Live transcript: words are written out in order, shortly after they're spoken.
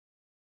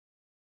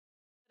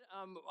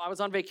I was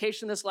on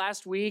vacation this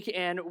last week,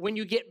 and when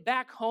you get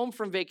back home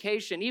from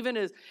vacation, even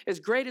as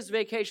great as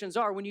vacations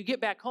are, when you get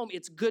back home,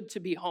 it's good to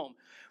be home,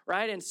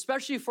 right? And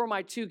especially for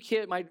my two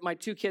kids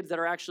that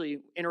are actually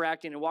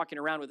interacting and walking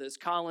around with us.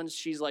 Collins,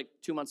 she's like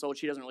 2 months old.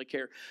 She doesn't really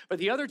care. But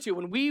the other two,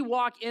 when we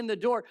walk in the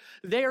door,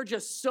 they are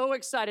just so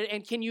excited.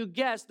 And can you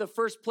guess the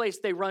first place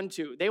they run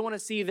to? They want to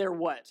see their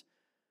what?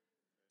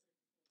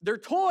 Their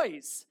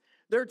toys.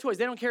 Their toys.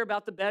 They don't care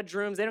about the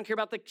bedrooms. They don't care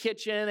about the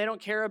kitchen. They don't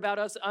care about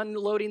us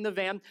unloading the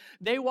van.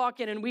 They walk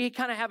in, and we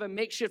kind of have a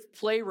makeshift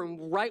playroom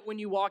right when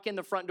you walk in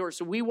the front door.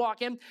 So we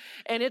walk in,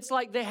 and it's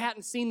like they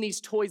hadn't seen these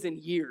toys in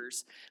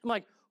years. I'm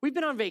like, we've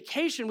been on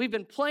vacation. We've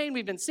been playing.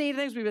 We've been seeing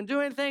things. We've been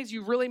doing things.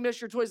 You really miss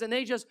your toys. And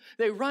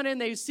they run in,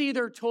 they see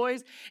their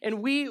toys.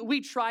 And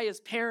we try as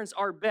parents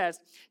our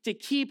best to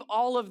keep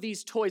all of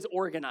these toys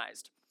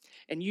organized.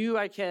 And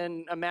I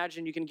can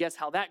imagine, you can guess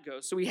how that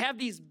goes. So we have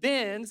these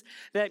bins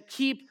that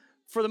keep,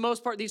 for the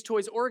most part, these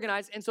toys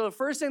organized. And so the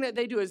first thing that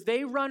they do is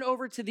they run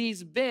over to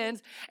these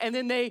bins, and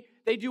then they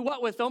do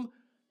what with them?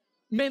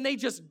 Man, they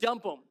just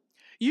dump them.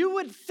 You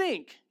would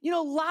think,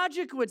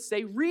 logic would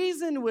say,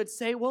 reason would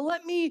say, well,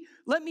 let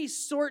me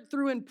sort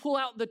through and pull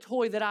out the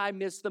toy that I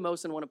miss the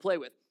most and want to play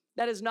with.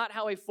 That is not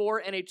how a 4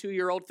 and a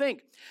 2-year-old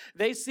think.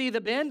 They see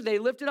the bin, they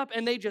lift it up,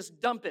 and they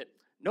just dump it.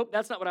 Nope,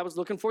 that's not what I was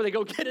looking for. They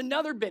go get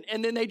another bin,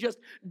 and then they just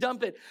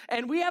dump it.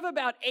 And we have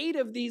about 8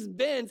 of these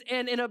bins,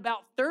 and in about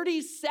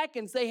 30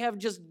 seconds, they have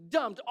just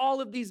dumped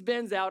all of these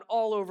bins out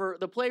all over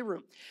the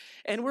playroom.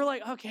 And we're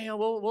like, okay,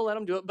 we'll let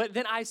them do it. But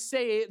then I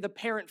say the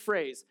parent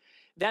phrase,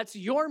 that's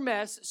your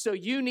mess, so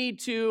you need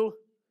to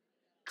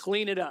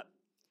clean it up.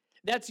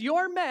 That's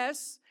your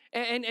mess,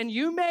 and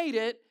you made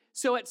it.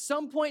 So at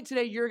some point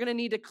today, you're going to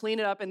need to clean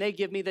it up. And they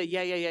give me the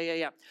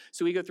yeah.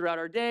 So we go throughout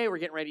our day. We're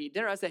getting ready to eat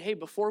dinner. I say, hey,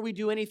 before we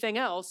do anything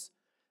else,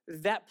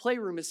 that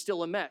playroom is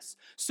still a mess.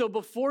 So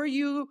before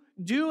you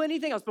do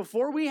anything else,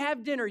 before we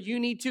have dinner,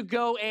 you need to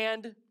go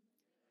and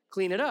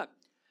clean it up.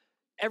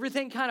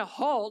 Everything kind of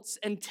halts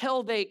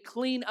until they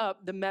clean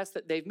up the mess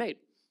that they've made.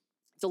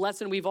 It's a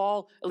lesson we've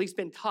all at least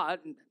been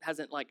taught, and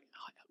hasn't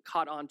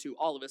caught on to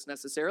all of us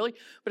necessarily,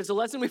 but it's a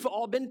lesson we've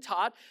all been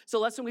taught. It's a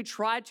lesson we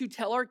try to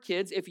tell our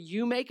kids. If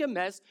you make a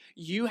mess,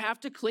 you have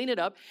to clean it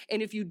up.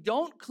 And if you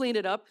don't clean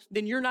it up,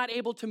 then you're not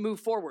able to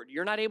move forward.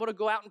 You're not able to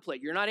go out and play.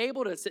 You're not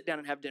able to sit down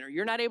and have dinner.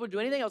 You're not able to do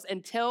anything else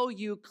until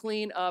you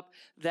clean up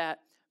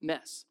that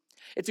mess.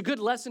 It's a good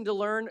lesson to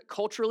learn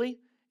culturally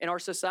in our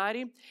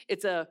society.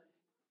 It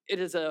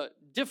is a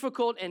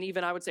difficult and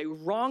even, I would say,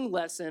 wrong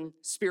lesson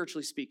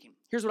spiritually speaking.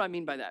 Here's what I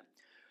mean by that.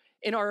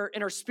 In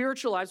our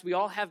spiritual lives, we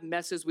all have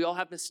messes, we all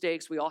have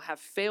mistakes, we all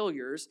have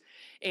failures,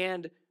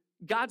 and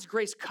God's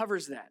grace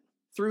covers that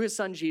through his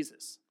son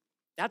Jesus.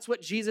 That's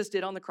what Jesus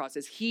did on the cross,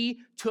 is he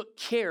took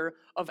care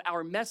of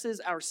our messes,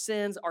 our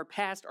sins, our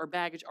past, our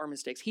baggage, our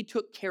mistakes. He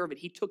took care of it.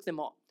 He took them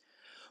all.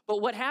 But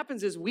what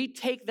happens is we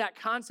take that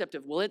concept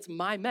of, well, it's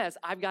my mess,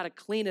 I've got to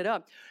clean it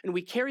up, and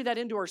we carry that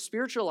into our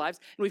spiritual lives,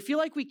 and we feel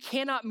like we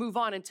cannot move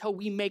on until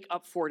we make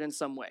up for it in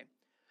some way.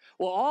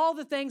 Well, all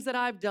the things that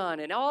I've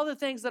done and all the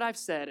things that I've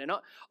said and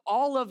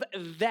all of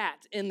that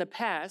in the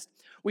past,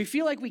 we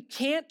feel like we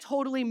can't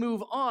totally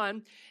move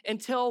on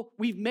until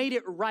we've made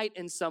it right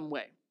in some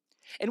way.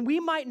 And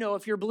we might know,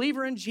 if you're a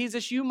believer in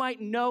Jesus, you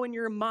might know in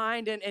your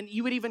mind, and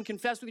you would even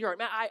confess with your heart,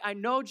 man, I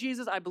know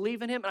Jesus, I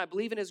believe in him, and I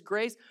believe in his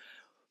grace,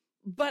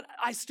 but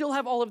I still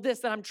have all of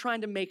this that I'm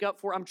trying to make up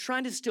for. I'm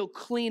trying to still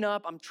clean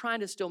up. I'm trying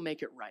to still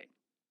make it right.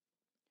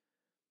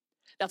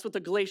 That's what the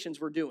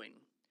Galatians were doing.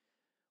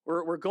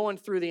 We're going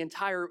through the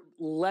entire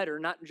letter,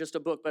 not just a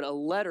book, but a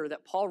letter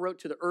that Paul wrote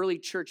to the early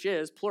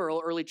churches,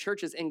 plural, early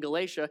churches in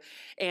Galatia.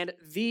 And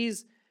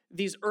these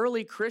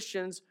early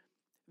Christians,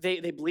 they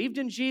believed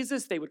in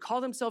Jesus. They would call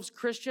themselves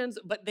Christians,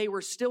 but they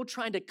were still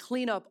trying to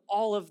clean up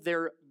all of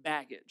their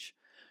baggage,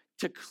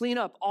 to clean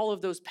up all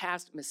of those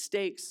past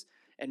mistakes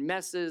and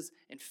messes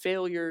and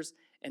failures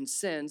and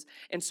sins.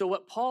 And so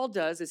what Paul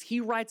does is he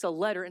writes a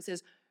letter and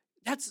says,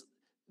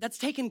 that's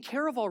taken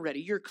care of already.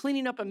 You're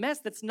cleaning up a mess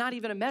that's not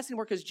even a mess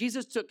anymore because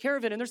Jesus took care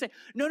of it. And they're saying,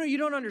 no, you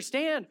don't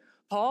understand,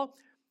 Paul.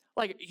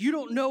 Like, you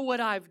don't know what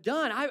I've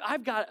done.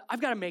 I've got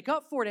to make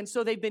up for it. And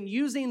so they've been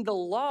using the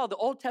law, the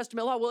Old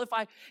Testament law. Well,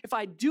 if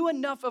I do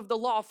enough of the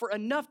law for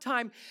enough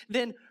time,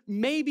 then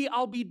maybe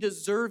I'll be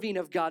deserving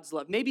of God's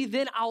love. Maybe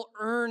then I'll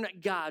earn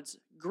God's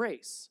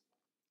grace.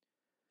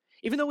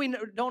 Even though we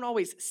don't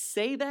always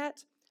say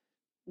that,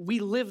 we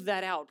live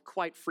that out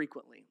quite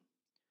frequently.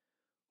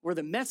 Where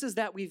the messes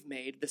that we've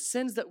made, the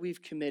sins that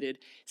we've committed,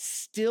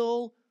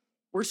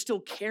 we're still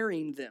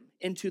carrying them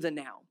into the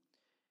now.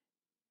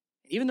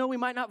 Even though we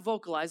might not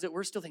vocalize it,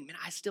 we're still thinking, man,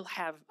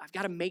 I've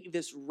got to make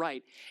this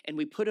right. And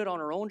we put it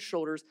on our own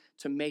shoulders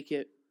to make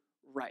it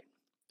right.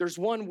 There's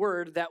one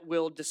word that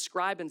will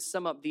describe and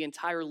sum up the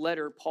entire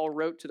letter Paul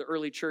wrote to the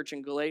early church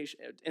in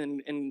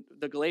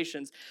the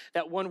Galatians.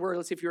 That one word,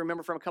 let's see if you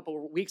remember from a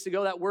couple of weeks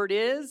ago, that word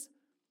is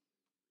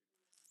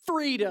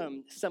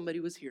freedom. Somebody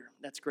was here.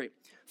 That's great.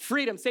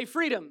 Freedom. Say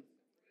freedom.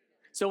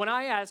 So when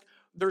I ask,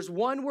 there's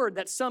one word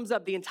that sums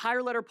up the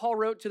entire letter Paul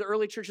wrote to the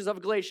early churches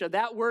of Galatia.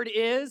 That word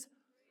is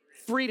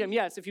Freedom,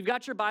 yes. If you've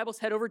got your Bibles,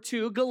 head over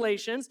to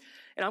Galatians,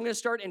 and I'm going to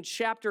start in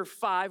chapter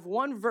 5,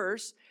 one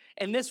verse,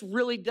 and this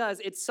really does,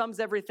 it sums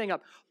everything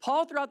up.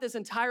 Paul, throughout this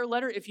entire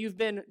letter, if you've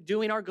been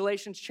doing our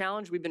Galatians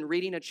challenge, we've been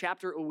reading a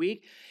chapter a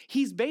week,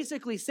 he's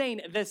basically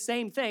saying the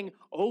same thing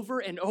over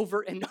and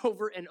over and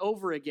over and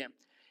over again.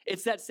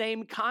 It's that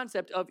same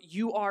concept of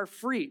you are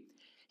free.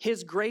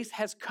 His grace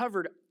has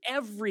covered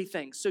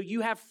everything, so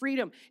you have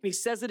freedom. And he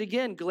says it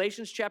again,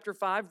 Galatians chapter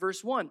 5,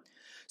 verse 1.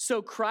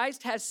 So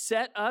Christ has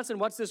set us, and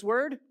what's this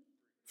word?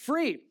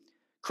 Free.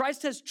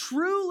 Christ has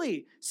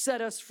truly set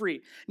us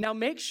free. Now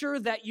make sure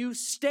that you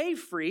stay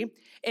free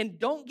and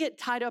don't get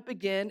tied up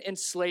again in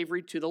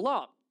slavery to the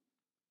law.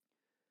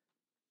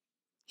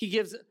 He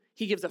gives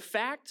a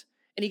fact,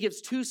 and he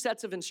gives two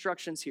sets of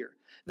instructions here.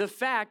 The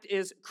fact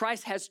is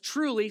Christ has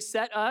truly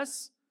set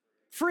us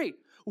free.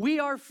 We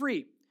are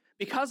free.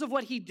 Because of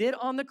what he did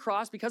on the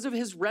cross, because of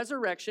his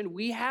resurrection,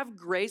 we have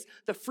grace,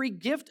 the free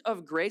gift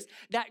of grace.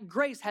 That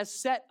grace has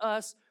set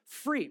us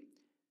free.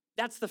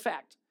 That's the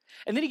fact.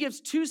 And then he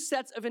gives two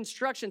sets of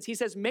instructions. He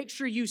says, make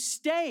sure you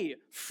stay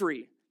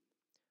free.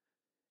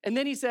 And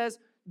then he says,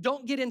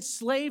 don't get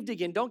enslaved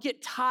again. Don't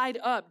get tied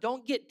up.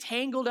 Don't get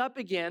tangled up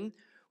again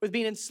with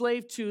being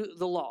enslaved to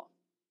the law.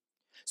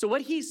 So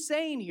what he's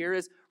saying here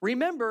is,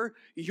 remember,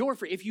 you're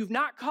free. If you've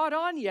not caught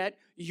on yet,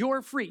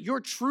 you're free. You're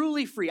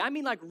truly free. I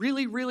mean like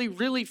really, really,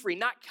 really free.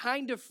 Not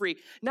kind of free.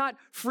 Not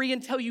free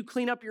until you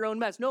clean up your own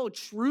mess. No,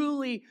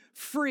 truly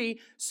free.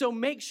 So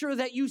make sure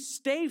that you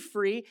stay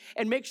free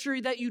and make sure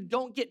that you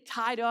don't get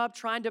tied up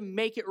trying to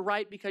make it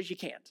right because you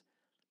can't.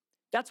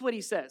 That's what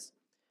he says.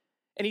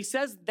 And he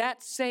says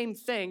that same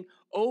thing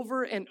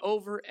over and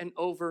over and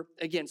over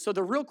again. So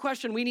the real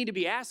question we need to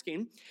be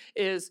asking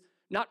is,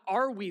 not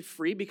are we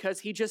free, because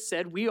he just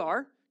said we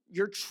are.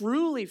 You're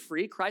truly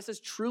free. Christ has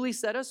truly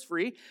set us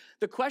free.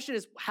 The question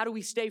is, how do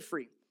we stay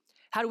free?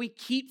 How do we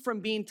keep from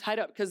being tied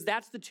up? Because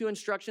that's the two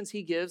instructions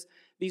he gives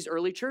these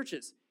early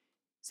churches.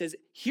 He says,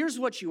 here's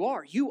what you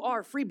are. You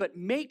are free, but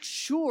make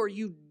sure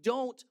you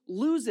don't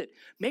lose it.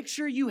 Make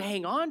sure you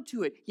hang on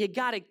to it. You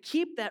got to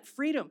keep that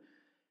freedom.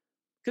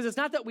 Because it's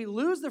not that we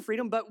lose the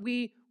freedom, but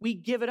we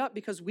give it up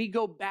because we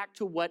go back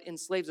to what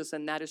enslaves us,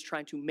 and that is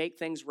trying to make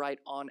things right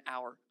on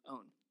our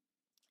own.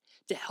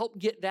 To help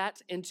get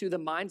that into the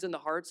minds and the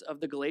hearts of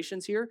the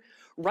Galatians here,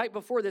 right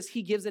before this,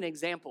 he gives an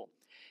example.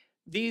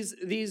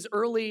 These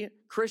early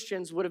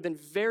Christians would have been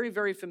very,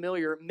 very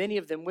familiar, many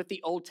of them, with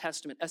the Old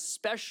Testament,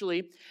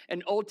 especially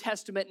an Old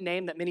Testament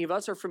name that many of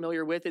us are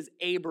familiar with is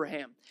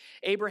Abraham.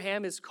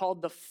 Abraham is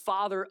called the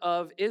father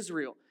of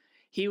Israel.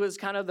 He was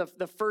kind of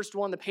the first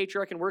one, the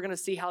patriarch, and we're going to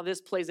see how this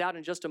plays out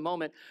in just a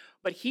moment.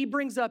 But he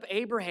brings up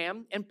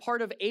Abraham and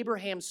part of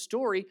Abraham's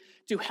story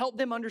to help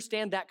them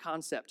understand that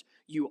concept.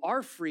 You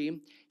are free,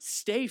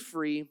 stay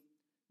free,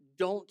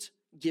 don't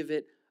give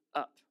it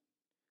up.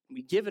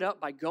 We give it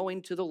up by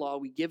going to the law.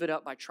 We give it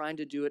up by trying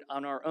to do it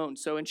on our own.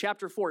 So in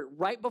chapter 4,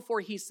 right before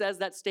he says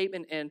that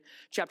statement in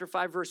chapter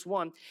 5, verse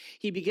 1,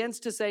 he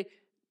begins to say,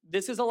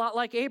 this is a lot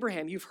like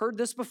Abraham. You've heard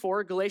this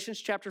before, Galatians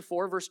chapter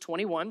 4, verse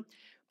 21.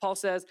 Paul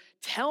says,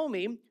 tell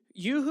me,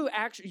 you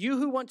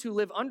who want to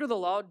live under the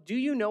law, do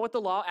you know what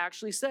the law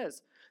actually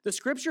says? The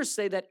scriptures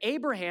say that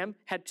Abraham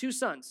had two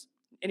sons.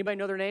 Anybody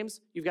know their names?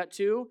 You've got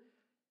two.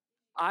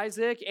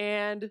 Isaac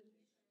and,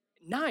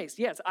 nice,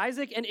 yes,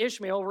 Isaac and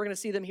Ishmael. We're going to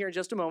see them here in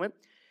just a moment.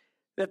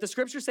 That the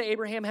scriptures say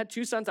Abraham had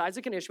two sons,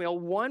 Isaac and Ishmael,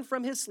 one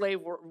from his slave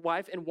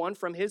wife and one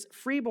from his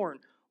freeborn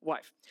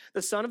wife.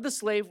 The son of the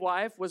slave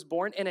wife was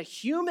born in a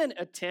human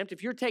attempt.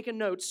 If you're taking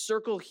notes,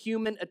 circle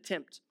human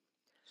attempt.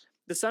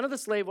 The son of the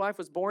slave wife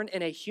was born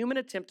in a human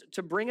attempt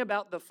to bring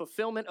about the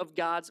fulfillment of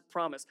God's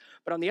promise.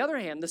 But on the other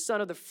hand, the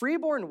son of the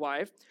freeborn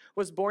wife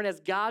was born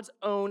as God's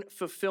own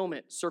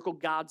fulfillment. Circle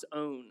God's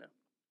own.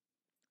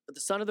 But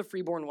the son of the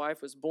freeborn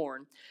wife was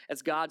born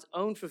as God's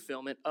own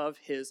fulfillment of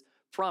his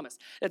promise.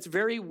 That's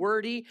very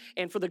wordy,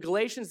 and for the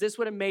Galatians, this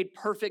would have made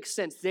perfect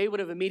sense. They would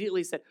have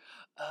immediately said,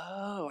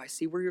 oh, I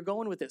see where you're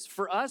going with this.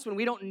 For us, when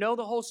we don't know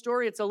the whole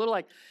story, it's a little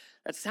like,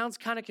 that sounds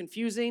kind of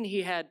confusing.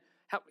 He had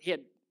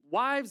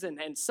wives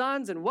and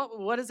sons, and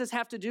what does this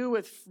have to do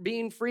with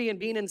being free and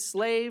being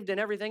enslaved and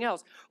everything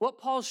else? What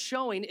Paul's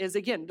showing is,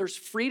 again, there's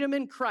freedom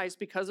in Christ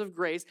because of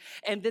grace,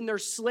 and then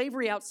there's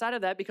slavery outside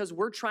of that because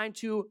we're trying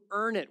to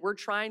earn it. We're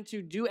trying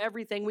to do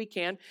everything we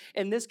can,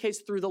 in this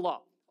case through the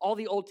law, all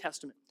the Old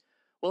Testament.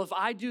 Well, if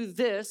I do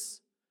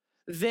this,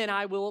 then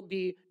I will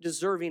be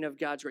deserving of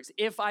God's grace.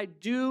 If I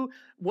do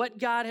what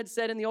God had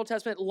said in the Old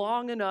Testament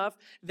long enough,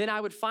 then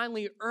I would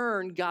finally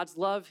earn God's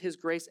love, his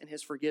grace, and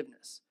his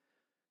forgiveness.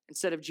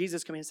 Instead of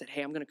Jesus coming and said,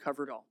 hey, I'm going to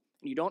cover it all.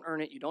 And you don't earn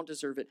it, you don't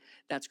deserve it.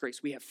 That's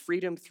grace. We have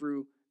freedom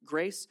through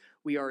grace.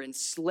 We are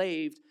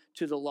enslaved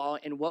to the law.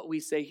 And what we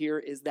say here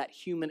is that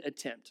human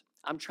attempt.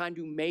 I'm trying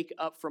to make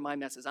up for my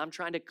messes. I'm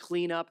trying to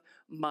clean up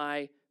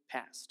my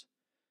past.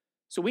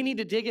 So we need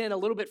to dig in a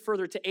little bit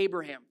further to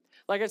Abraham.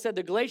 Like I said,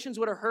 the Galatians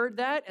would have heard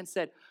that and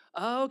said,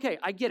 oh, okay,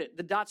 I get it.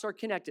 The dots are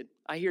connected.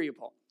 I hear you,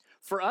 Paul.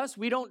 For us,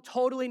 we don't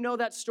totally know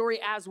that story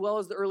as well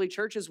as the early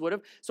churches would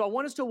have. So I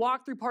want us to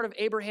walk through part of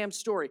Abraham's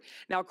story.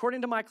 Now,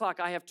 according to my clock,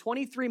 I have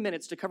 23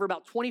 minutes to cover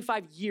about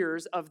 25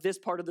 years of this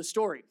part of the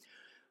story.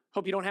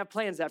 Hope you don't have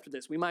plans after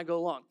this. We might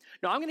go long.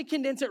 Now, I'm going to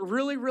condense it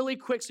really, really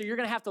quick, so you're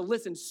going to have to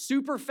listen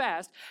super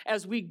fast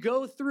as we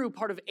go through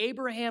part of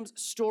Abraham's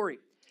story.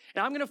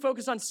 And I'm going to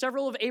focus on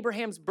several of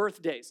Abraham's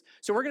birthdays.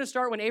 So we're going to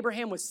start when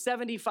Abraham was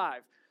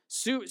 75.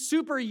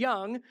 Super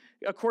young,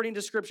 according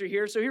to Scripture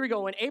here. So here we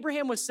go. When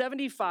Abraham was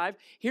 75,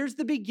 here's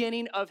the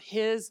beginning of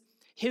his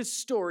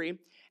story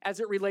as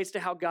it relates to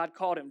how God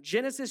called him.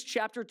 Genesis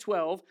chapter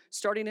 12,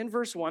 starting in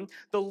verse 1,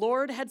 the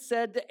Lord had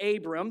said to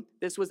Abram,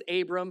 this was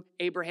Abraham,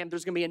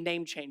 there's going to be a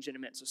name change in a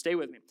minute, so stay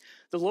with me.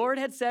 The Lord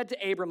had said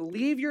to Abram,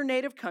 leave your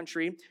native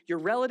country, your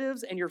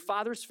relatives, and your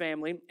father's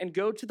family, and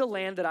go to the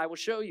land that I will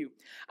show you.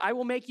 I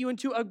will make you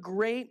into a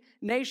great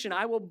nation.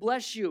 I will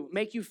bless you,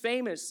 make you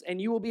famous,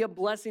 and you will be a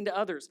blessing to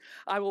others.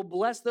 I will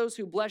bless those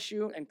who bless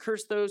you and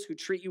curse those who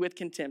treat you with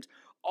contempt.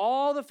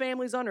 All the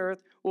families on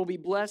earth will be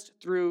blessed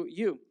through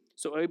you.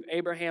 So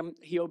Abraham,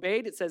 he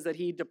obeyed. It says that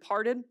he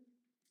departed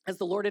as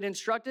the Lord had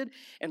instructed,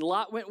 and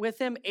Lot went with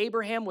him.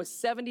 Abraham was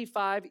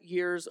 75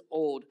 years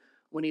old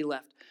when he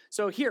left.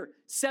 So here,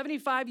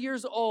 75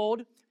 years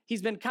old,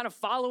 he's been kind of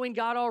following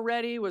God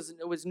already, was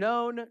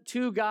known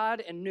to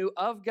God and knew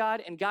of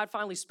God, and God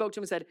finally spoke to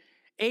him and said,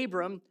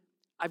 Abram,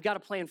 I've got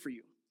a plan for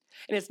you.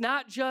 And it's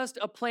not just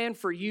a plan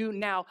for you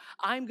now.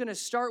 I'm going to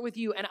start with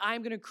you, and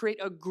I'm going to create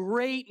a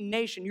great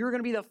nation. You're going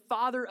to be the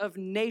father of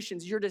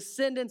nations. Your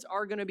descendants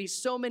are going to be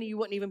so many you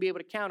wouldn't even be able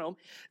to count them.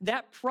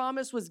 That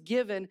promise was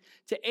given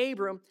to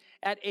Abram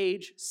at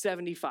age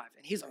 75.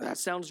 And he's like, that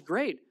sounds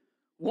great.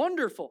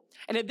 Wonderful.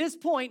 And at this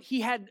point,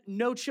 he had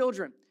no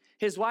children.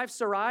 His wife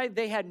Sarai,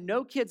 they had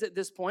no kids at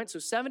this point. So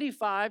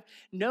 75,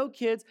 no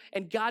kids.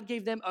 And God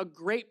gave them a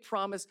great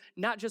promise.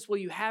 Not just will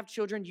you have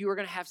children, you are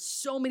going to have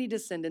so many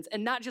descendants.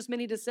 And not just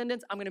many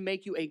descendants, I'm going to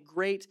make you a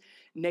great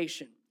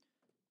nation.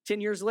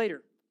 10 years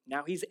later,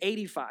 now he's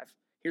 85.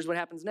 Here's what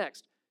happens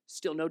next.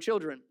 Still no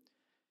children.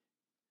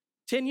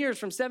 10 years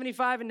from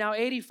 75 and now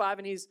 85.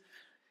 And he's,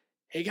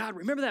 hey, God,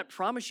 remember that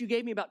promise you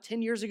gave me about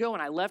 10 years ago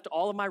when I left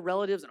all of my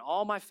relatives and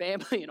all my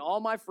family and all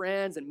my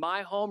friends and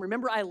my home?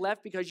 Remember I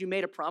left because you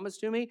made a promise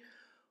to me?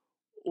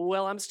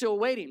 Well, I'm still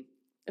waiting.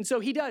 And so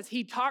he does.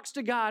 He talks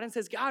to God and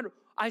says, God,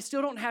 I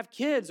still don't have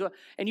kids.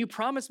 And you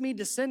promised me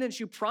descendants.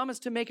 You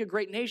promised to make a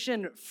great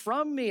nation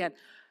from me. And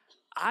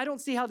I don't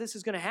see how this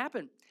is going to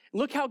happen.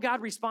 Look how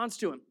God responds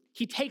to him.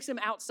 He takes him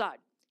outside.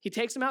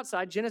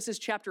 Genesis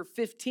chapter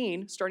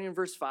 15, starting in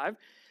verse 5,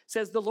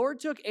 says, the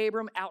Lord took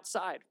Abram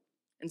outside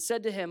and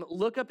said to him,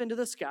 look up into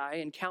the sky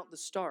and count the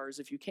stars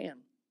if you can.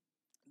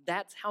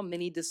 That's how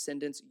many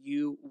descendants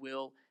you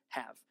will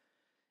have.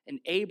 And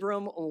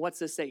Abram, what's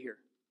this say here?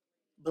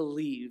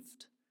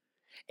 Believed.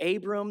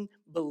 Abram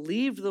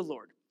believed the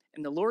Lord,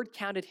 and the Lord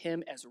counted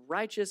him as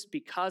righteous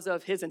because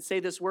of his, and say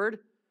this word,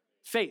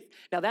 faith.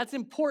 Now that's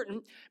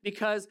important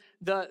because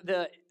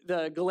the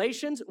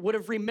Galatians would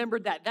have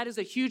remembered that. That is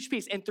a huge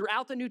piece. And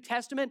throughout the New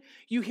Testament,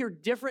 you hear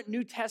different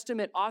New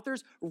Testament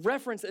authors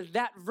reference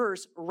that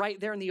verse right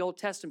there in the Old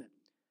Testament.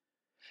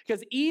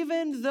 Because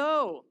even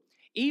though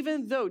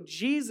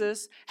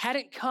Jesus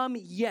hadn't come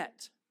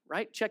yet,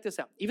 right? Check this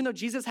out. Even though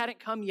Jesus hadn't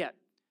come yet,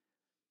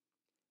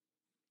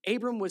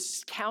 Abram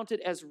was counted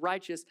as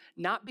righteous,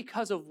 not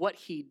because of what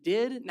he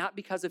did, not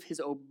because of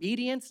his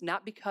obedience,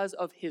 not because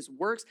of his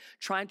works,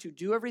 trying to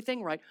do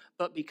everything right,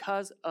 but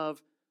because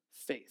of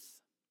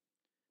faith.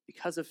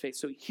 Because of faith.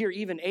 So here,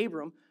 even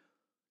Abram,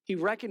 he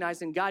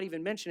recognized, and God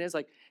even mentioned it, it's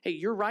like, hey,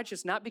 you're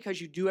righteous not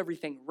because you do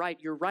everything right.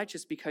 You're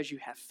righteous because you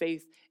have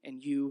faith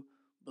and you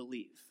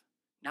believe,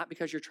 not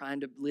because you're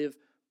trying to live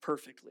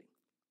perfectly.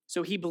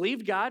 So he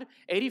believed God,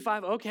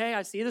 85, okay,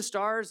 I see the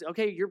stars.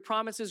 Okay, your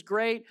promise is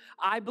great.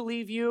 I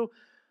believe you.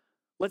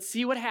 Let's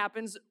see what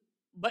happens.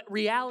 But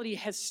reality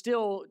has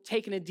still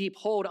taken a deep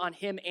hold on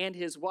him and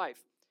his wife.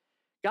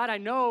 God, I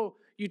know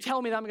you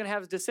tell me that I'm going to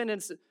have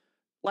descendants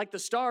like the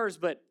stars,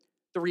 but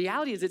the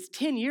reality is it's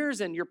 10 years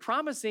and you're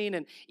promising,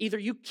 and either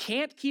you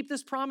can't keep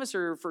this promise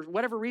or for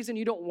whatever reason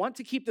you don't want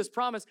to keep this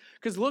promise,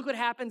 because look what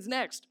happens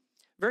next.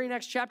 Very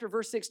next chapter,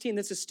 verse 16,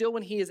 this is still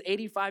when he is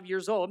 85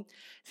 years old.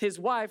 His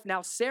wife,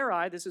 now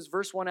Sarai, this is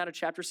verse 1 out of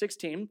chapter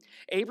 16,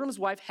 Abram's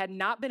wife had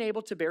not been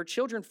able to bear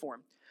children for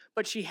him,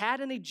 but she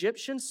had an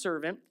Egyptian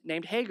servant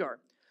named Hagar.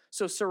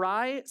 So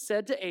Sarai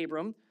said to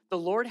Abram, the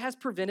Lord has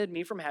prevented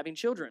me from having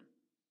children.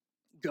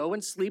 Go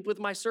and sleep with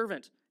my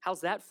servant. How's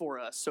that for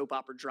a soap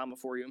opera drama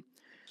for you?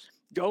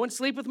 Go and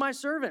sleep with my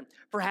servant.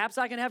 Perhaps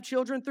I can have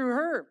children through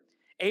her.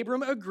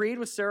 Abram agreed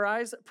with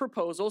Sarai's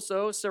proposal,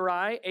 so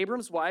Sarai,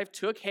 Abram's wife,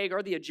 took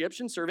Hagar, the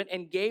Egyptian servant,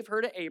 and gave her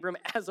to Abram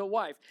as a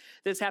wife.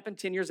 This happened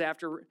 10 years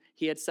after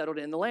he had settled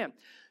in the land.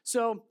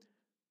 So,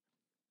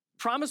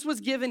 promise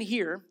was given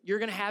here, you're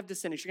going to have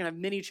descendants, you're going to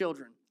have many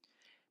children.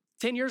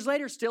 10 years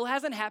later, still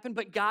hasn't happened,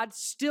 but God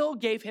still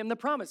gave him the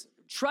promise.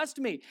 Trust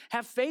me,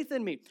 have faith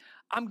in me.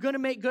 I'm going to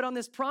make good on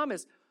this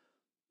promise.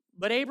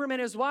 But Abram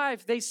and his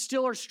wife, they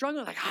still are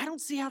struggling. Like, I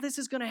don't see how this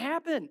is going to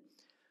happen.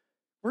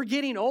 We're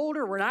getting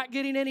older. We're not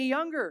getting any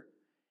younger.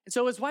 And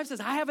so his wife says,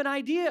 I have an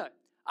idea.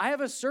 I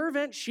have a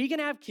servant. She can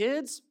have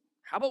kids.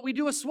 How about we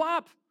do a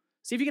swap?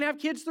 See if you can have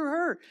kids through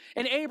her.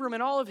 And Abram,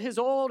 in all of his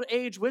old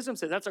age wisdom,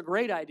 says, that's a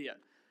great idea.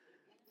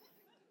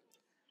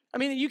 I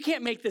mean, you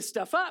can't make this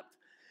stuff up.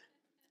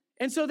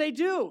 And so they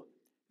do.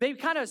 They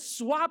kind of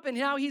swap, and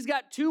now he's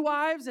got two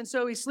wives, and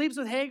so he sleeps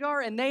with Hagar,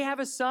 and they have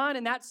a son,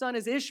 and that son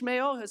is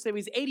Ishmael. So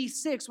he's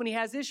 86 when he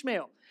has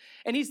Ishmael.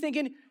 And he's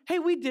thinking, hey,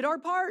 we did our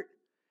part.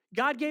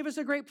 God gave us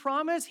a great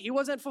promise. He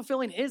wasn't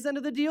fulfilling his end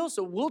of the deal,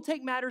 so we'll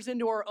take matters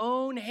into our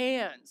own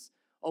hands.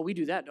 Oh, we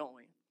do that, don't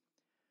we?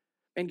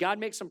 And God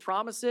makes some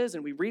promises,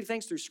 and we read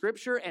things through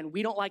Scripture, and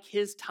we don't like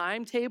his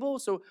timetable.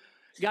 So,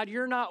 God,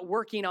 you're not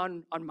working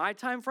on my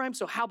time frame,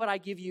 so how about I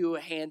give you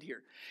a hand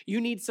here? You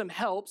need some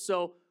help,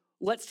 so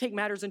let's take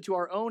matters into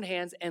our own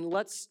hands, and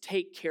let's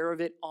take care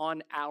of it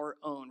on our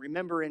own.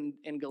 Remember in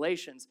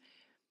Galatians,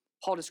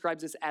 Paul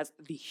describes this as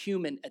the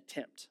human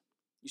attempt.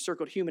 You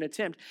circled human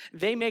attempt.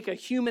 They make a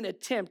human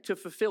attempt to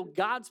fulfill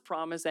God's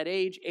promise at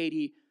age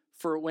 80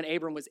 for when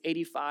Abram was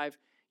 85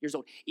 years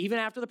old. Even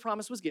after the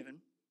promise was given,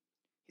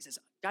 he says,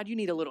 God, you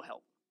need a little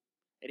help.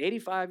 At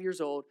 85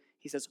 years old,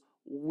 he says,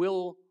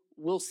 we'll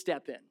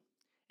step in.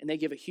 And they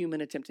give a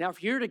human attempt. Now,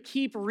 if you're to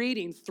keep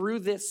reading through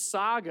this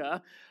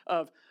saga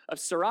of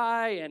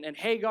Sarai and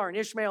Hagar and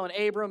Ishmael and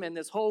Abram and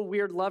this whole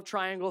weird love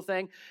triangle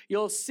thing,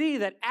 you'll see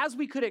that as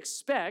we could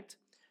expect,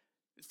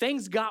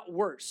 things got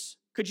worse.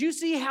 Could you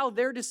see how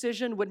their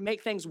decision would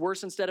make things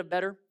worse instead of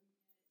better?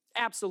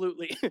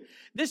 Absolutely.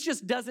 This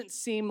just doesn't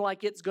seem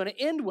like it's going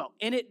to end well,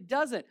 and it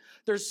doesn't.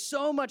 There's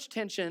so much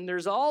tension.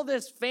 There's all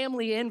this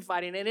family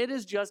infighting, and it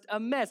is just a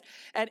mess.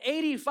 At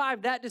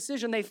 85, that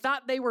decision, they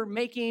thought they were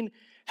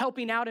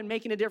helping out and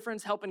making a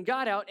difference, helping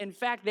God out. In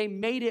fact, they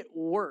made it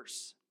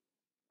worse.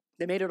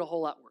 They made it a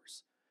whole lot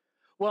worse.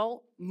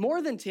 Well,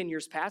 more than 10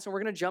 years pass, and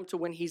we're going to jump to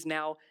when he's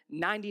now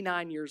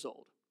 99 years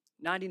old.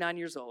 99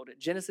 years old,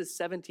 Genesis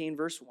 17,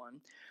 verse 1.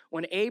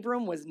 When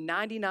Abram was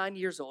 99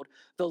 years old,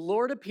 the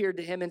Lord appeared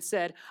to him and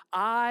said,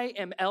 I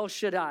am El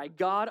Shaddai,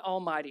 God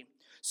Almighty.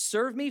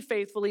 Serve me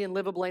faithfully and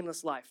live a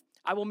blameless life.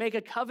 I will make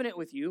a covenant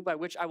with you by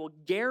which I will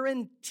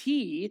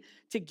guarantee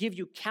to give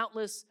you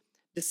countless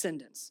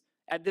descendants.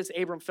 At this,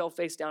 Abram fell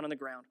face down on the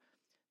ground.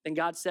 Then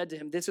God said to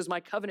him, this is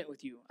my covenant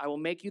with you. I will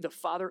make you the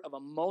father of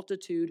a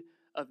multitude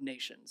of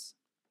nations.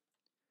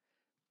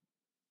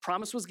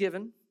 Promise was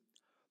given.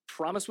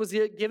 Promise was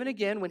given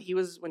again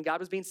when God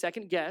was being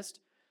second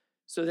guessed.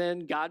 So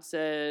then God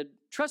said,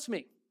 trust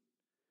me.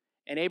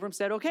 And Abram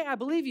said, okay, I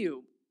believe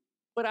you,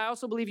 but I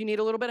also believe you need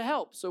a little bit of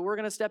help. So we're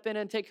going to step in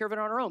and take care of it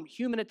on our own.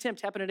 Human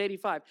attempt happened at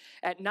 85.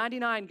 At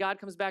 99, God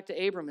comes back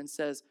to Abram and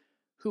says,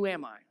 who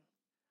am I?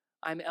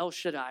 I'm El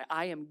Shaddai.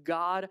 I am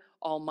God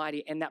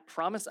Almighty. And that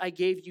promise I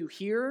gave you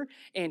here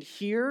and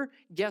here,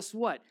 guess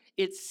what?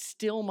 It's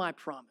still my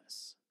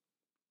promise.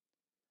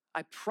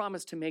 I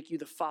promise to make you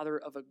the father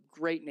of a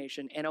great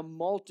nation and a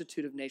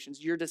multitude of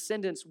nations. Your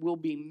descendants will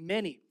be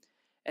many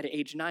at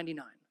age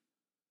 99.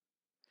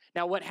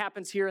 Now, what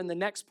happens here in the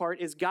next part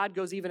is God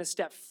goes even a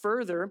step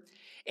further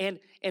and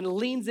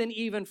leans in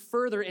even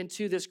further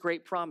into this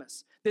great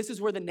promise. This is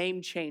where the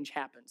name change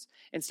happens.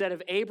 Instead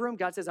of Abram,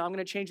 God says, I'm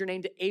going to change your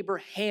name to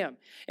Abraham.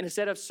 And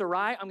instead of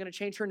Sarai, I'm going to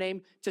change her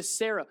name to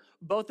Sarah.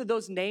 Both of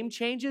those name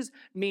changes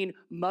mean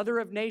mother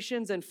of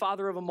nations and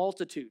father of a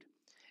multitude.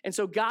 And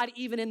so God,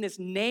 even in this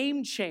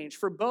name change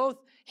for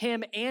both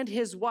him and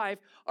his wife,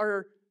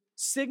 are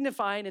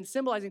signifying and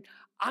symbolizing,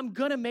 I'm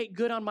going to make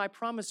good on my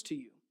promise to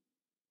you.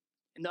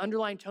 And the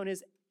underlying tone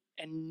is,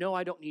 and no,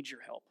 I don't need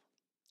your help.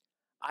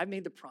 I've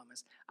made the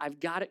promise.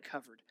 I've got it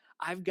covered.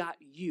 I've got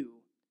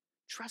you.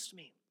 Trust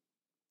me.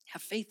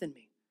 Have faith in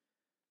me.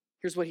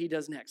 Here's what he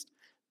does next.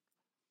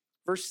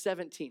 Verse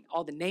 17,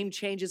 all the name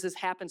changes has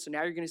happened. So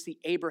now you're going to see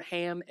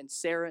Abraham and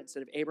Sarah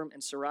instead of Abram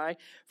and Sarai.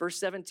 Verse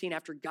 17,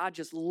 after God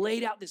just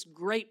laid out this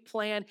great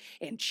plan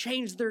and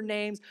changed their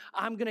names,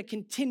 I'm going to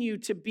continue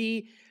to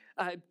be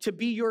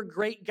your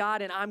great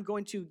God, and I'm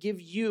going to give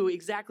you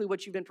exactly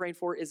what you've been praying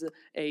for is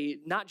a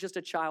not just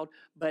a child,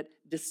 but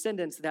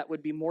descendants that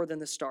would be more than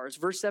the stars.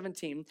 Verse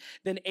 17,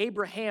 then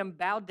Abraham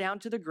bowed down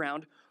to the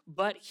ground,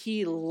 but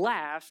he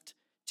laughed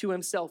to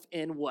himself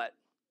in what?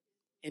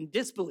 In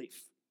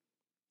disbelief.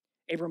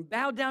 Abram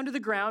bowed down to the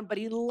ground, but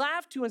he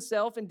laughed to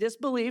himself in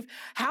disbelief.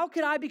 How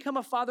could I become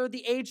a father at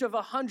the age of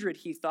 100,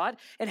 he thought,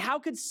 and how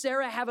could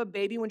Sarah have a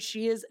baby when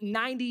she is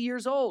 90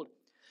 years old?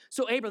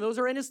 So Abram, those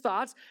are in his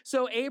thoughts.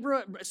 So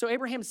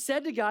Abraham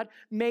said to God,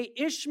 may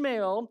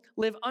Ishmael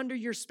live under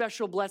your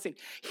special blessing.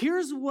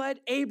 Here's what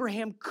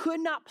Abraham could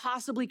not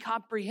possibly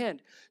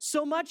comprehend.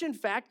 So much, in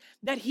fact,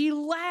 that he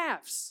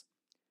laughs.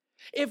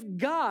 If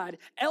God,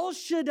 El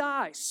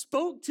Shaddai,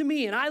 spoke to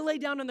me and I lay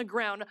down on the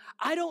ground,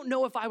 I don't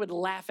know if I would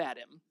laugh at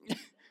him.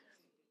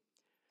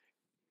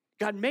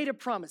 God made a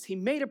promise. He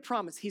made a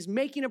promise. He's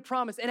making a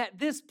promise. And at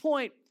this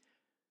point,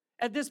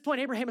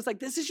 Abraham is like,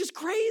 this is just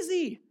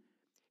crazy.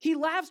 He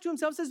laughs to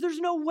himself, says, there's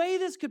no way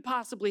this could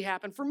possibly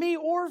happen for me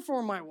or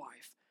for my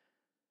wife.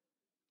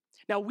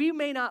 Now, we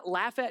may not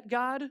laugh at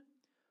God,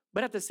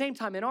 but at the same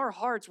time, in our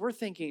hearts, we're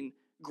thinking,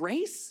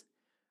 Grace?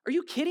 Are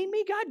you kidding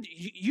me, God?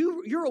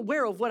 You're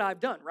aware of what I've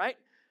done, right?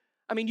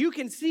 I mean, you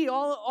can see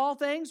all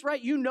things,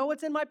 right? You know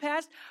what's in my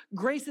past.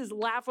 Grace is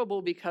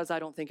laughable because I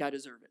don't think I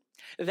deserve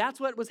it. That's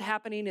what was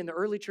happening in the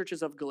early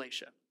churches of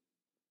Galatia.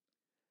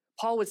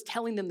 Paul was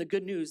telling them the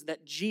good news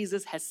that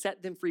Jesus has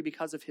set them free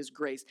because of his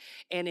grace.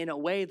 And in a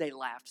way, they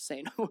laughed,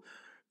 saying,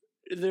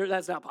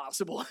 that's not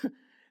possible.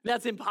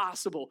 That's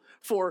impossible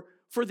for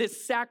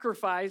this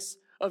sacrifice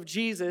of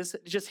Jesus,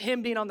 just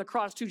him being on the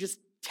cross, to just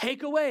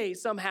take away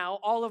somehow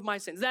all of my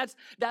sins. That's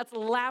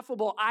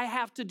laughable. I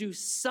have to do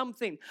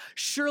something.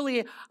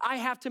 Surely I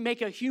have to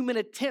make a human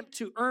attempt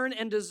to earn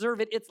and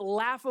deserve it. It's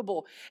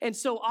laughable. And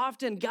so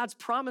often God's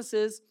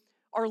promises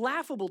are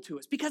laughable to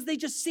us because they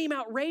just seem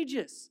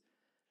outrageous.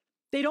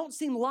 They don't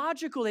seem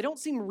logical. They don't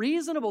seem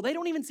reasonable. They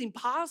don't even seem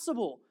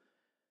possible.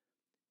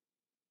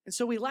 And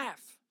so we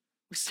laugh.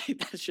 We say,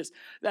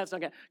 that's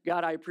not God.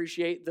 God, I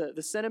appreciate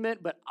the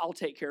sentiment, but I'll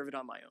take care of it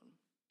on my own.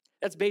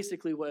 That's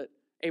basically what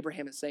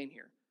Abraham is saying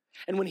here.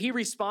 And when he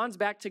responds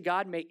back to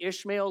God, may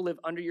Ishmael live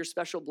under your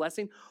special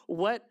blessing,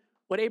 what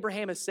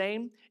Abraham is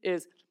saying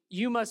is,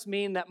 you must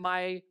mean that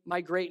my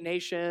great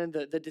nation,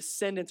 the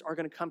descendants are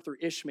going to come through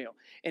Ishmael.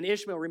 And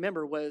Ishmael,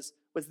 remember, was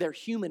their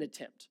human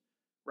attempt,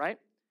 right?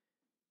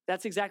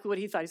 That's exactly what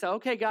he thought. He said,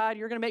 okay, God,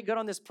 you're going to make good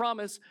on this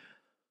promise.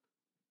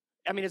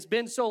 I mean, it's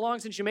been so long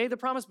since you made the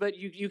promise, but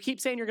you keep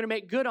saying you're going to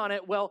make good on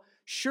it. Well,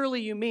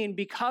 surely you mean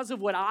because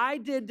of what I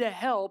did to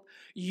help,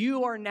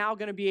 you are now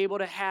going to be able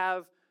to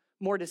have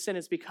more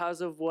descendants because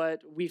of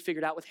what we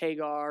figured out with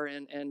Hagar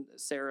and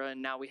Sarah,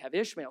 and now we have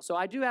Ishmael. So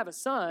I do have a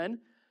son.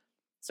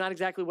 It's not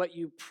exactly what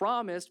you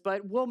promised,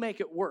 but we'll make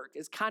it work,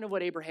 is kind of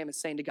what Abraham is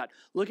saying to God.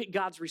 Look at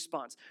God's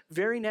response.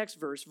 Very next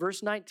verse,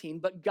 verse 19,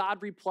 but God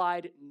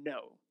replied,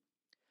 no.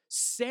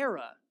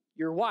 Sarah,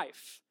 your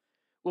wife,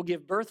 will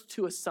give birth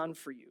to a son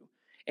for you,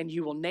 and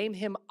you will name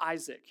him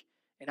Isaac,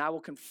 and I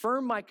will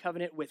confirm my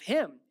covenant with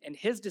him and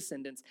his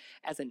descendants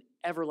as an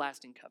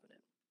everlasting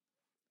covenant.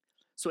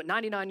 So at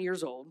 99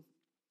 years old,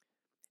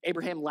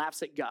 Abraham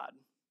laughs at God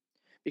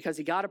because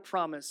he got a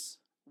promise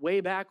way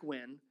back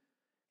when, and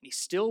he's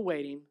still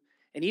waiting.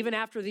 And even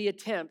after the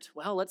attempt,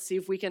 well, let's see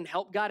if we can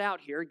help God out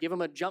here, give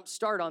him a jump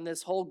start on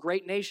this whole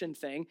great nation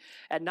thing.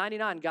 At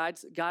 99,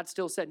 God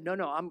still said, no,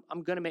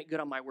 I'm going to make good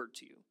on my word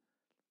to you.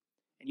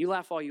 And you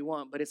laugh all you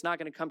want, but it's not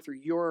going to come through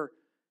your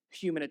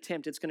human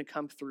attempt. It's going to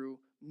come through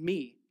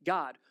me,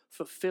 God,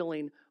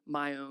 fulfilling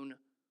my own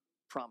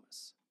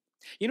promise.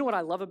 You know what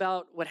I love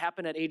about what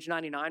happened at age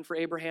 99 for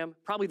Abraham,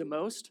 probably the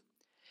most,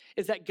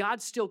 is that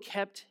God still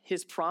kept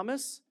his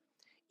promise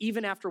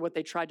even after what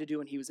they tried to do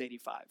when he was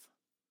 85.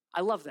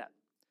 I love that.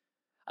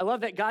 I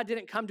love that God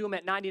didn't come to him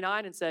at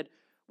 99 and said,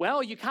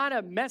 well, you kind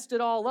of messed it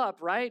all up,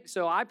 right?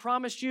 So I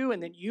promised you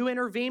and then you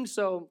intervened,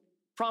 so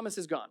promise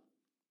is gone.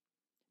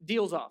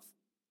 Deal's off.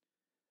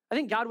 I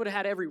think God would have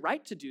had every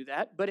right to do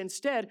that, but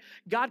instead,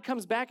 God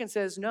comes back and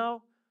says,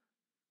 no,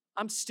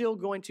 I'm still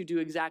going to do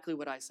exactly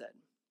what I said.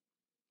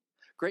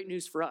 Great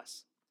news for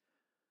us,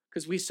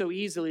 because we so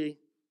easily,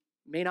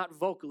 may not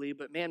vocally,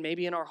 but man,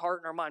 maybe in our heart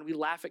and our mind, we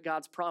laugh at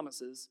God's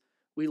promises.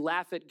 We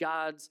laugh at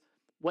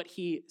what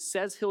he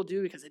says he'll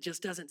do because it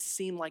just doesn't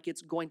seem like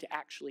it's going to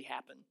actually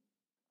happen.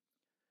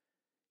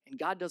 And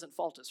God doesn't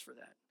fault us for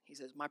that. He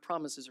says, my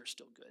promises are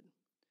still good.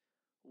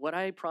 What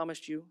I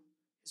promised you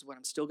is what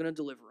I'm still going to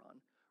deliver on.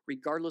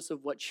 Regardless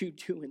of what you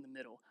do in the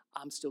middle,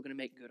 I'm still going to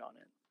make good on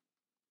it.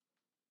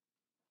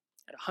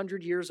 At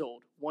 100 years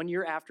old, 1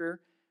 year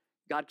after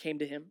God came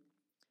to him,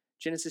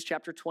 Genesis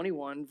chapter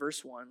 21,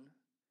 verse 1,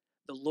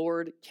 the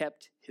Lord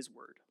kept his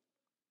word.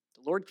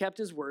 The Lord kept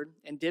his word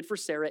and did for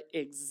Sarah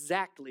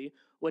exactly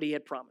what he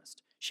had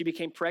promised. She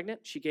became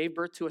pregnant. She gave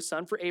birth to a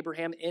son for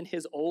Abraham in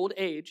his old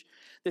age.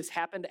 This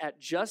happened at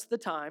just the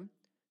time.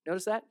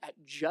 Notice that? At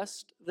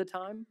just the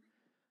time.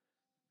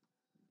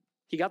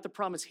 He got the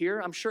promise here.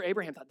 I'm sure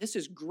Abraham thought, this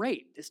is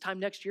great. This time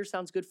next year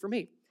sounds good for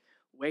me.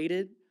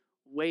 Waited.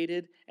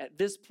 At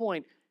this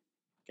point,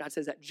 God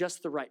says at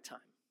just the right time.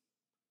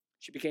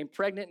 She became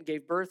pregnant and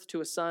gave birth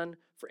to a son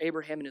for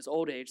Abraham in his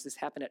old age. This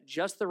happened at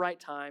just the right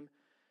time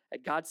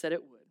that God said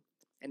it would.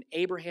 And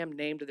Abraham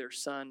named their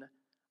son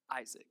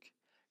Isaac.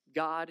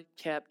 God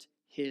kept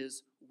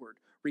his word.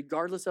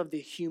 Regardless of the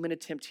human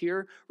attempt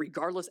here,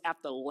 regardless of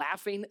the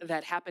laughing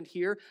that happened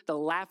here, the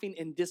laughing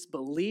in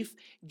disbelief,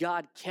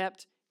 God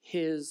kept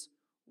his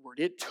word.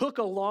 It took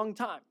a long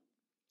time,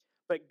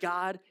 but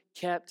God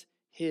kept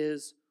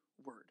his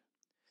word.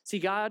 See,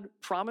 God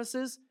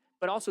promises,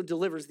 but also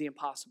delivers the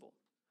impossible.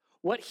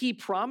 What he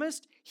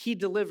promised, he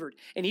delivered.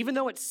 And even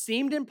though it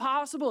seemed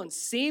impossible and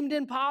seemed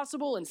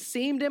impossible and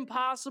seemed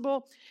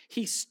impossible,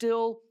 he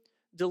still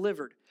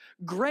delivered.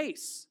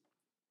 Grace,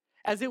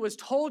 as it was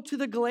told to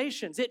the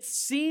Galatians, it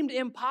seemed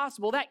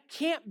impossible. That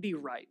can't be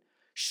right.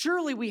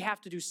 Surely we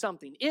have to do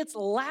something. It's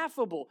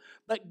laughable,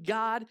 but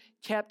God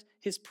kept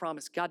his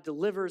promise. God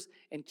delivers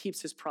and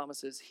keeps his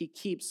promises. He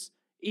keeps,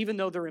 even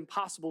though they're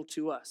impossible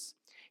to us,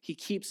 he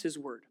keeps his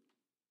word.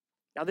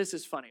 Now this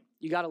is funny.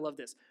 You got to love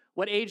this.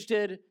 What age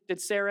did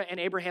Sarah and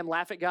Abraham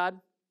laugh at God?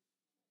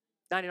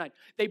 99.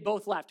 They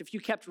both laughed. If you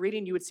kept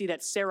reading, you would see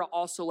that Sarah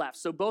also laughed.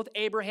 So both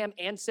Abraham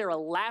and Sarah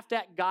laughed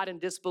at God in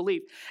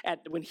disbelief at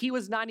when he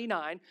was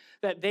 99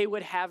 that they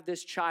would have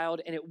this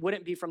child and it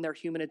wouldn't be from their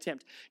human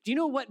attempt. Do you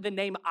know what the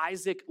name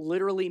Isaac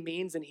literally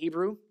means in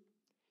Hebrew?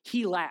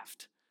 He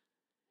laughed.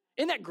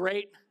 Isn't that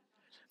great?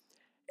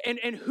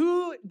 And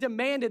who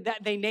demanded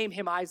that they name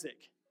him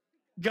Isaac?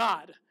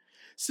 God.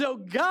 So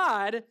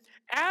God,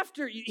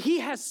 after,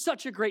 he has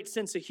such a great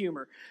sense of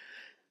humor.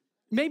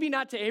 Maybe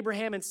not to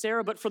Abraham and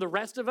Sarah, but for the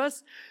rest of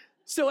us.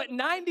 So at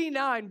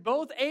 99,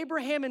 both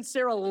Abraham and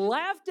Sarah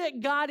laughed at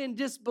God in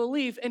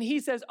disbelief, and he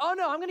says, oh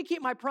no, I'm gonna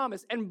keep my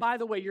promise. And by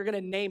the way, you're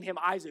gonna name him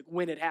Isaac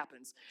when it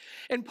happens.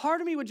 And part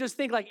of me would just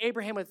think like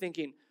Abraham was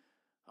thinking,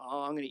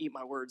 oh, I'm gonna eat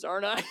my words,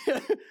 aren't I?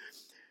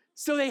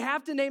 So they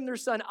have to name their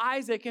son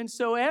Isaac, and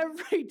so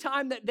every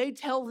time that they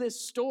tell this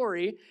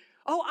story,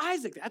 oh,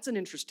 Isaac, that's an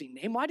interesting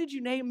name. Why did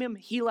you name him?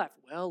 He left.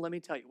 Well, let me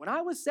tell you, when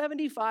I was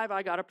 75,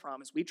 I got a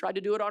promise. We tried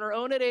to do it on our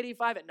own at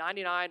 85, at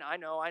 99. I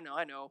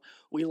know.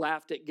 We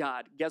laughed at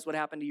God. Guess what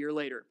happened a year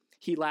later?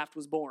 He laughed,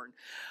 was born.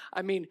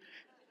 I mean,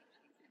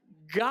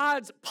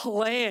 God's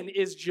plan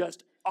is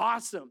just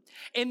awesome.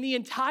 And the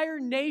entire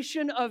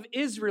nation of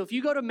Israel, if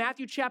you go to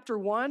Matthew chapter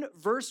 1,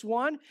 verse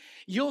 1,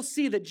 you'll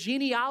see the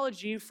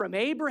genealogy from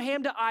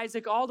Abraham to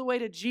Isaac all the way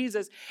to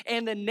Jesus.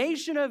 And the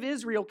nation of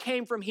Israel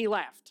came from he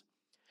laughed.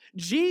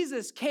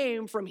 Jesus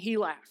came from he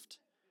laughed.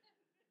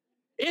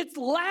 It's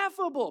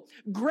laughable.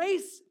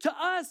 Grace to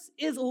us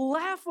is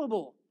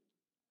laughable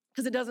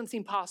because it doesn't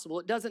seem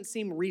possible. It doesn't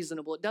seem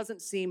reasonable. It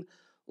doesn't seem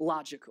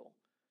logical.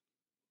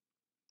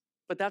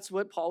 But that's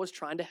what Paul was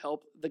trying to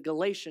help the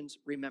Galatians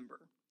remember.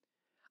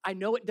 I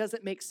know it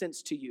doesn't make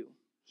sense to you,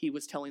 he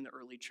was telling the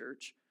early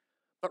church.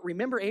 But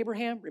remember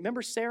Abraham?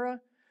 Remember Sarah?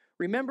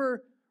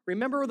 Remember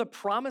the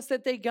promise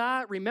that they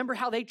got? Remember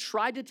how they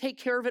tried to take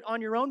care of it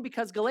on your own?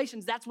 Because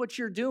Galatians, that's what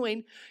you're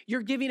doing.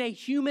 You're giving a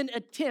human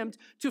attempt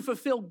to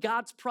fulfill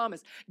God's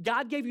promise.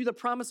 God gave you the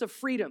promise of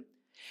freedom.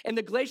 And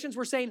the Galatians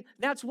were saying,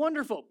 that's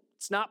wonderful.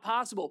 It's not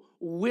possible.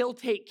 We'll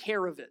take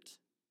care of it.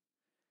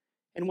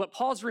 And what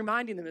Paul's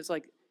reminding them is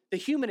like, the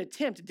human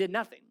attempt did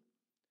nothing.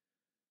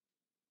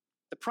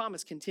 The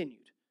promise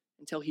continued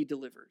until he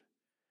delivered.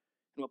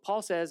 And what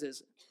Paul says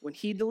is, when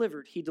he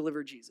delivered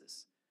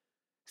Jesus.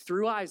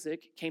 Through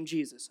Isaac came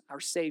Jesus, our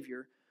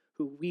Savior,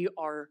 who we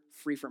are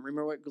free from.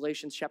 Remember what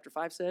Galatians chapter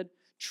 5 said?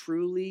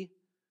 Truly,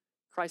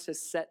 Christ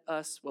has set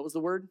us, what was the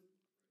word?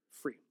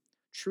 Free.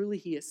 Truly,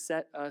 he has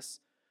set us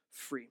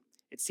free.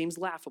 It seems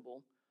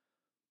laughable,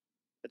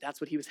 but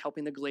that's what he was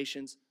helping the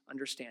Galatians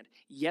understand.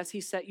 Yes, he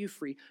set you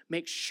free.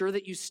 Make sure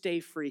that you stay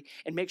free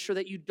and make sure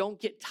that you don't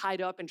get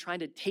tied up in trying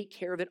to take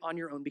care of it on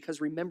your own, because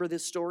remember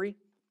this story?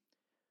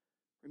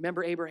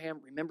 Remember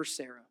Abraham, remember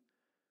Sarah.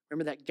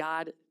 Remember that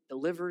God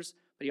delivers,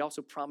 but he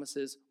also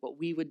promises what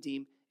we would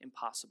deem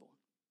impossible.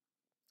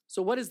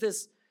 So what does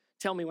this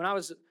tell me? When I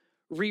was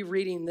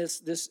rereading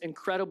this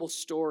incredible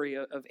story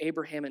of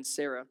Abraham and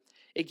Sarah,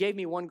 it gave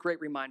me one great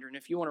reminder. And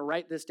if you want to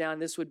write this down,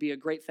 this would be a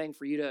great thing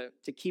for you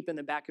to keep in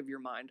the back of your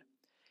mind.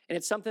 And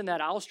it's something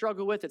that I'll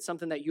struggle with. It's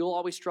something that you'll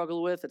always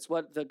struggle with. It's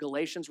what the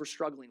Galatians were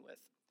struggling with.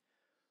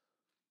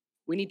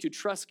 We need to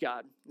trust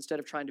God instead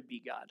of trying to be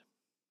God.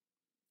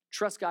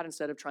 Trust God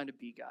instead of trying to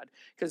be God.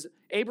 Because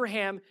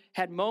Abraham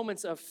had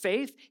moments of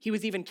faith. He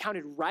was even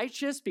counted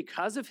righteous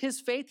because of his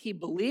faith. He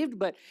believed,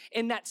 but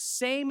in that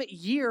same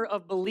year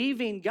of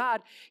believing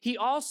God, he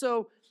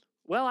also,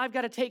 well, I've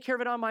got to take care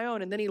of it on my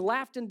own. And then he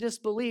laughed in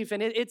disbelief.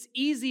 And it's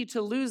easy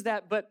to lose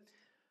that. But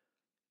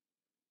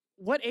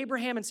what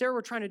Abraham and Sarah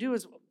were trying to do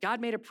is,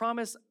 God made a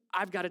promise,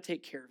 I've got to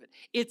take care of it.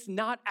 It's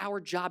not our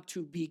job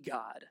to be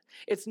God.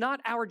 It's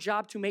not our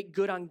job to make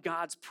good on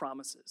God's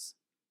promises.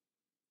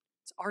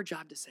 It's our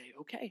job to say,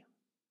 okay,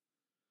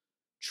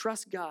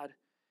 trust God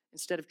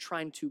instead of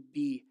trying to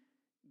be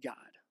God.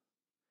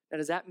 Now,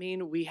 does that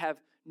mean we have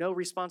no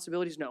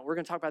responsibilities? No, we're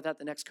going to talk about that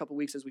the next couple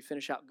weeks as we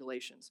finish out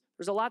Galatians.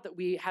 There's a lot that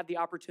we have the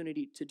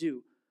opportunity to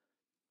do,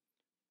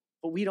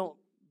 but we don't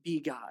be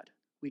God.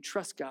 We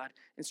trust God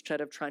instead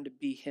of trying to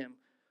be him.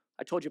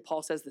 I told you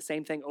Paul says the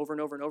same thing over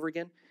and over and over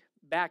again.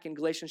 Back in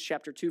Galatians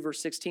chapter 2,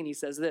 verse 16, he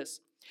says this,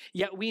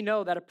 yet we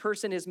know that a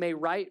person is made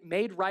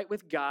right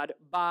with God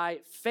by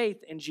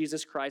faith in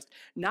Jesus Christ,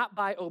 not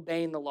by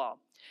obeying the law.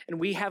 And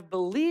we have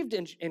believed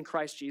in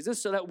Christ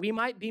Jesus so that we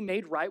might be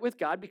made right with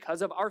God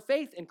because of our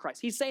faith in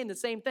Christ. He's saying the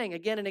same thing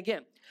again and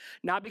again.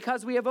 Not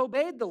because we have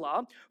obeyed the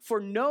law, for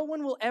no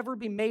one will ever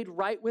be made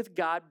right with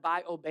God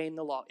by obeying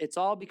the law. It's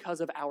all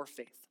because of our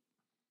faith.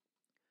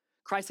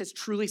 Christ has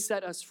truly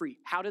set us free.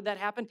 How did that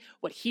happen?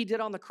 What he did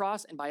on the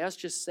cross, and by us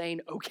just saying,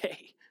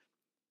 okay.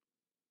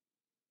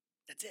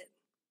 That's it.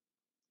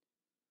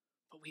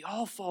 But we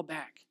all fall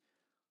back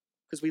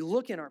because we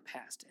look in our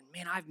past and,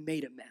 man, I've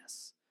made a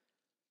mess.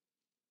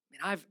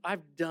 Man,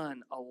 I've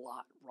done a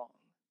lot wrong.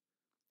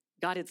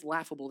 God, it's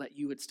laughable that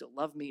you would still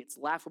love me. It's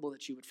laughable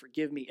that you would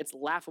forgive me. It's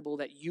laughable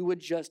that you would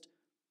just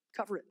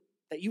cover it,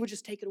 that you would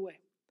just take it away.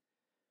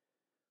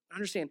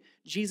 Understand,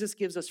 Jesus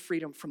gives us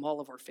freedom from all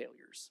of our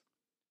failures.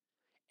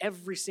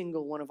 Every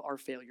single one of our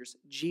failures,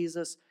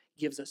 Jesus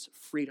gives us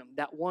freedom.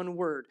 That one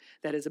word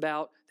that is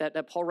about,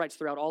 that Paul writes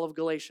throughout all of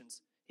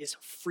Galatians is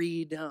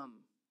freedom.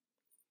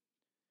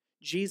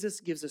 Jesus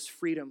gives us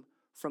freedom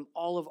from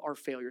all of our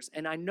failures.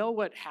 And I know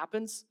what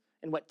happens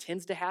and what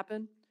tends to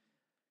happen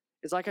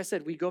is, like I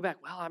said, we go back,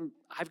 well,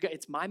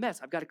 it's my mess.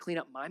 I've got to clean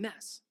up my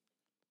mess.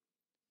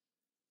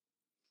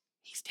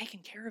 He's taken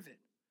care of it.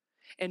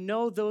 And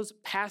know those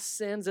past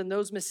sins and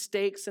those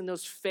mistakes and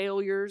those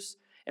failures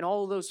and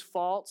all of those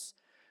faults.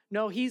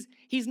 No, he's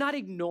not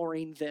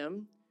ignoring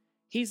them.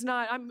 He's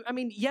not,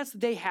 yes,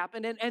 they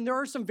happen. And there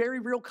are some very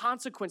real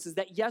consequences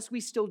that, yes, we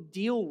still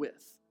deal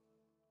with.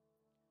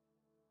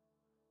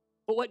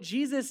 But what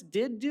Jesus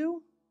did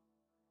do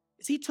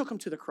is he took them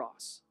to the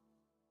cross.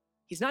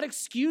 He's not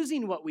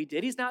excusing what we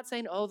did. He's not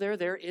saying, oh,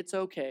 there, it's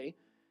okay.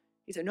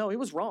 He said, no, it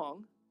was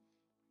wrong.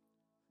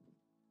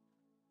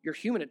 Your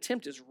human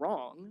attempt is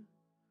wrong.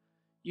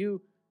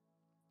 You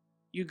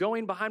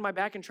going behind my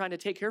back and trying to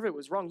take care of it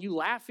was wrong. You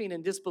laughing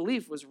in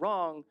disbelief was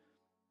wrong,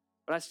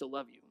 but I still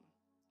love you.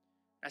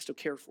 I still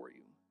care for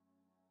you.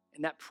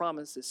 And that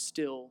promise is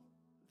still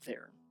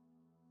there.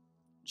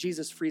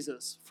 Jesus frees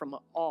us from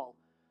all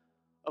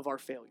of our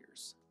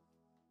failures.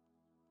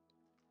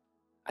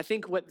 I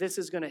think what this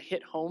is going to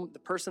hit home, the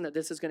person that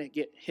this is going to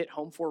get hit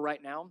home for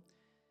right now,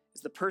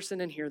 is the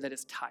person in here that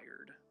is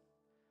tired.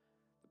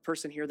 The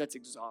person here that's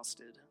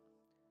exhausted.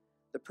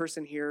 The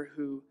person here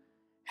who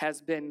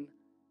has been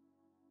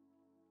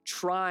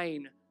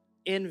trying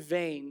in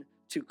vain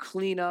to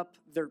clean up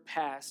their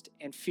past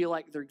and feel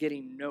like they're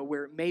getting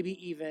nowhere, maybe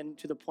even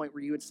to the point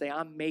where you would say,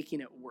 I'm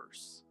making it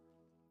worse.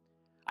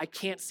 I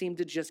can't seem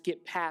to just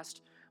get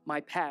past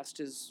my past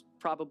is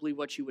probably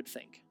what you would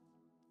think.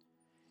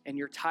 And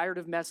you're tired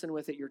of messing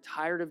with it, you're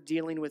tired of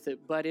dealing with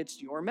it, but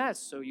it's your mess,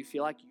 so you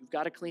feel like you've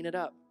got to clean it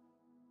up.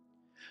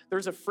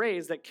 There's a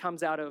phrase that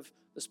comes out of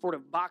the sport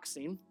of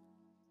boxing.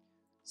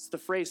 It's the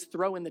phrase,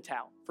 throw in the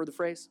towel. For the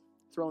phrase,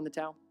 throw in the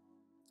towel.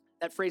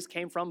 That phrase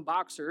came from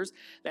boxers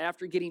that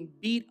after getting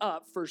beat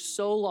up for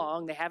so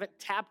long, they haven't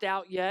tapped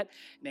out yet,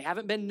 and they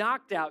haven't been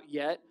knocked out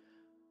yet,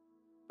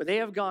 but they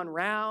have gone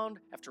round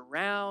after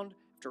round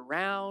after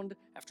round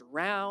after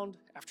round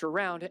after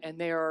round, and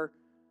they are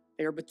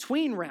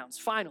between rounds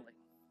finally,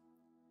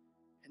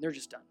 and they're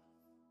just done.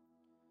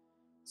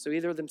 So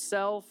either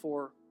themselves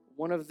or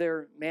one of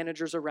their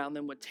managers around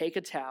them would take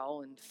a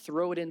towel and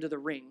throw it into the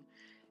ring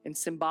and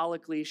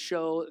symbolically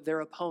show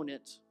their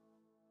opponent,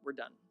 we're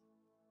done.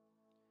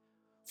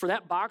 For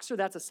that boxer,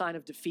 that's a sign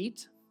of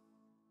defeat.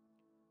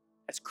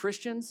 As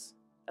Christians,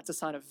 that's a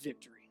sign of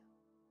victory.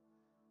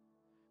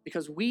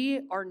 Because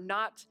we are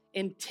not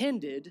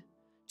intended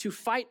to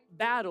fight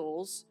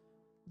battles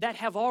that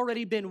have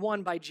already been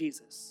won by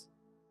Jesus.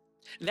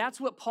 That's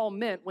what Paul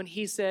meant when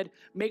he said,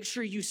 make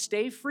sure you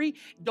stay free.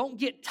 Don't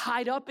get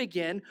tied up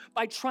again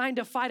by trying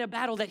to fight a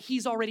battle that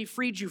he's already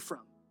freed you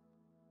from.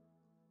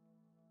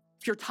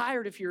 If you're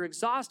tired, if you're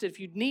exhausted, if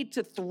you need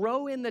to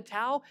throw in the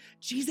towel,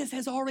 Jesus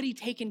has already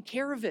taken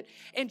care of it.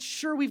 And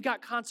sure, we've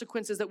got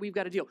consequences that we've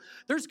got to deal.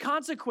 There's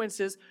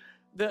consequences.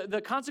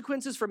 The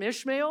consequences from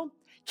Ishmael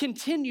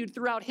continued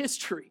throughout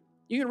history.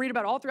 You can read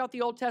about all throughout the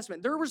Old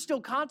Testament. There were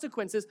still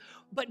consequences,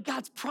 but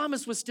God's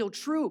promise was still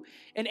true.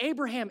 And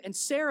Abraham and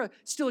Sarah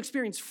still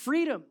experienced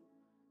freedom,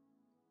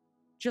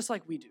 just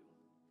like we do.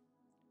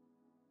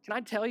 Can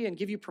I tell you and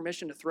give you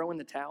permission to throw in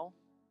the towel?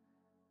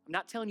 I'm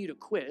not telling you to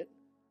quit.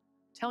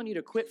 I'm telling you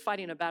to quit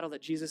fighting a battle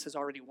that Jesus has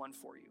already won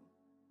for you.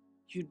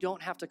 You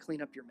don't have to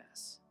clean up your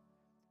mess.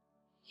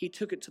 He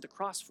took it to the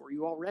cross for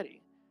you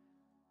already.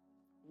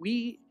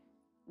 We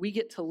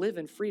get to live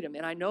in freedom.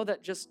 And I know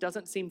that just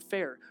doesn't seem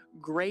fair.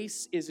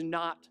 Grace is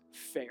not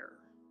fair.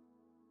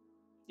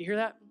 You hear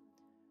that?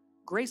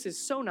 Grace is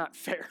so not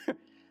fair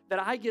that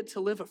I get to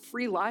live a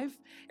free life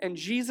and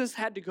Jesus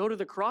had to go to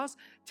the cross.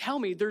 Tell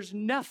me, there's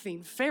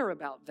nothing fair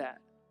about that.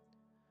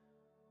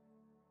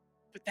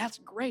 But that's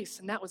grace,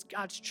 and that was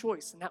God's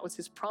choice, and that was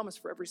his promise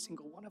for every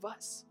single one of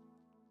us.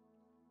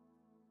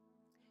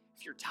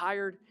 If you're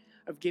tired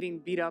of getting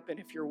beat up and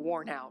if you're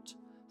worn out,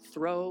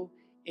 throw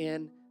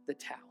in the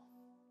towel.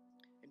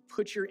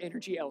 Put your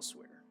energy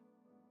elsewhere,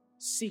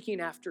 seeking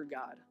after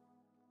God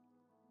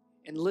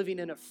and living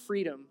in a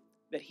freedom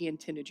that he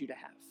intended you to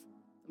have.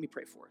 Let me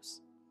pray for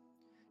us.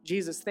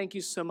 Jesus, thank you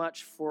so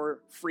much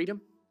for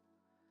freedom.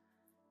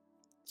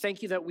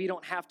 Thank you that we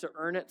don't have to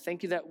earn it.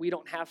 Thank you that we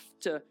don't have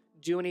to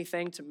do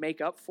anything to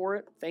make up for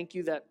it. Thank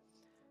you that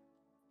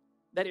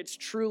it's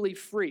truly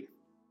free.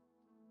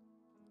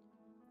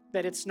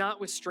 That it's not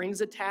with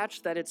strings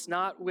attached, that it's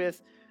not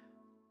with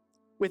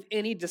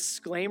any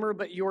disclaimer,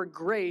 but your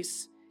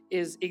grace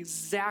is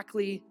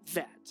exactly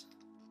that.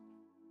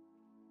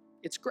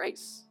 It's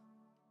grace.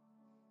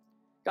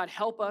 God,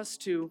 help us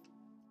to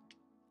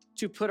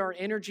put our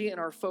energy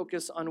and our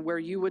focus on where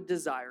you would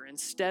desire.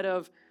 Instead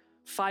of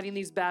fighting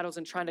these battles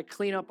and trying to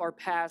clean up our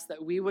past,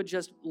 that we would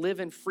just live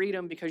in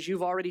freedom because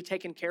you've already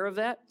taken care of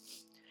that,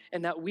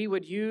 and that we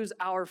would use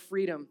our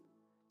freedom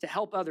to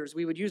help others.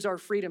 We would use our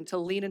freedom to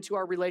lean into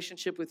our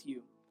relationship with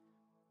you.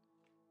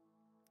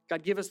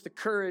 God, give us the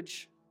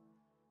courage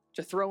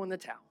to throw in the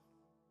towel,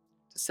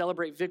 to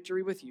celebrate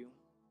victory with you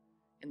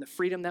and the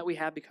freedom that we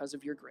have because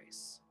of your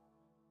grace.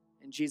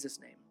 In Jesus'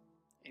 name,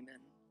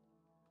 amen.